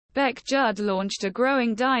Bec Judd launched a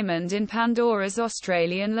growing diamond in Pandora's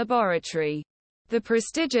Australian laboratory. The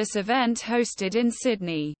prestigious event hosted in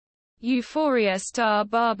Sydney. Euphoria star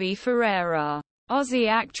Barbie Ferreira, Aussie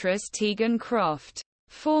actress Tegan Croft,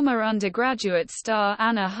 former undergraduate star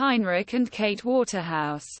Anna Heinrich and Kate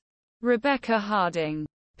Waterhouse, Rebecca Harding,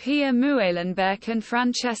 Pia Muehlenbeck and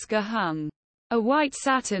Francesca Hung. A white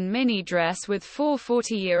satin mini dress with four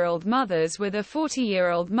 40-year-old mothers with a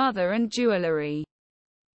 40-year-old mother and jewelry.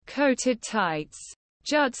 Coated tights.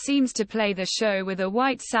 Judd seems to play the show with a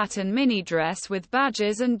white satin mini dress with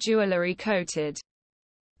badges and jewelry coated.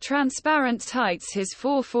 Transparent tights. His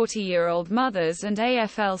four 40-year-old mothers and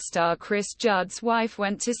AFL star Chris Judd's wife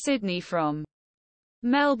went to Sydney from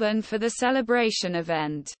Melbourne for the celebration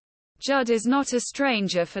event. Judd is not a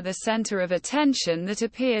stranger for the centre of attention that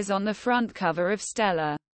appears on the front cover of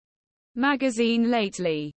Stella magazine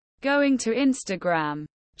lately. Going to Instagram.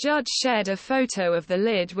 Judd shared a photo of the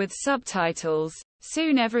lid with subtitles,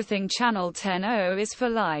 "Soon everything Channel 10 is for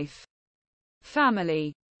life.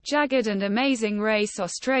 Family. Jagged and Amazing Race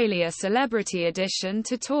Australia Celebrity Edition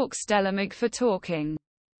to talk Stella Mag for talking."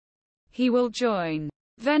 He will join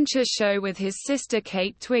Venture show with his sister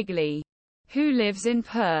Kate Twigley, who lives in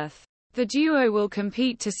Perth. The duo will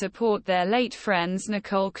compete to support their late friends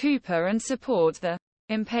Nicole Cooper and support the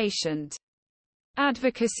Impatient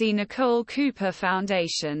Advocacy Nicole Cooper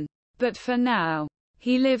Foundation. But for now,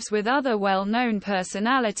 he lives with other well-known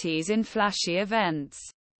personalities in flashy events.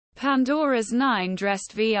 Pandora's 9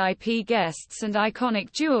 dressed VIP guests and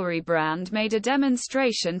iconic jewelry brand made a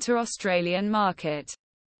demonstration to Australian market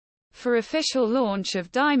for official launch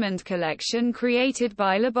of diamond collection created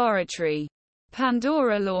by Laboratory.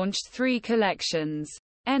 Pandora launched 3 collections.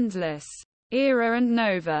 Endless, Era and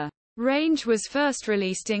Nova. Range was first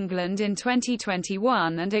released England in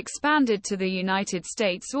 2021 and expanded to the United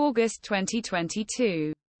States August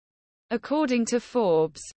 2022. According to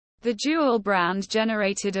Forbes, the jewel brand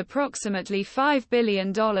generated approximately $5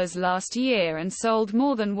 billion last year and sold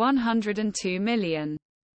more than 102 million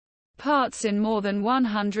parts in more than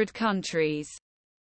 100 countries.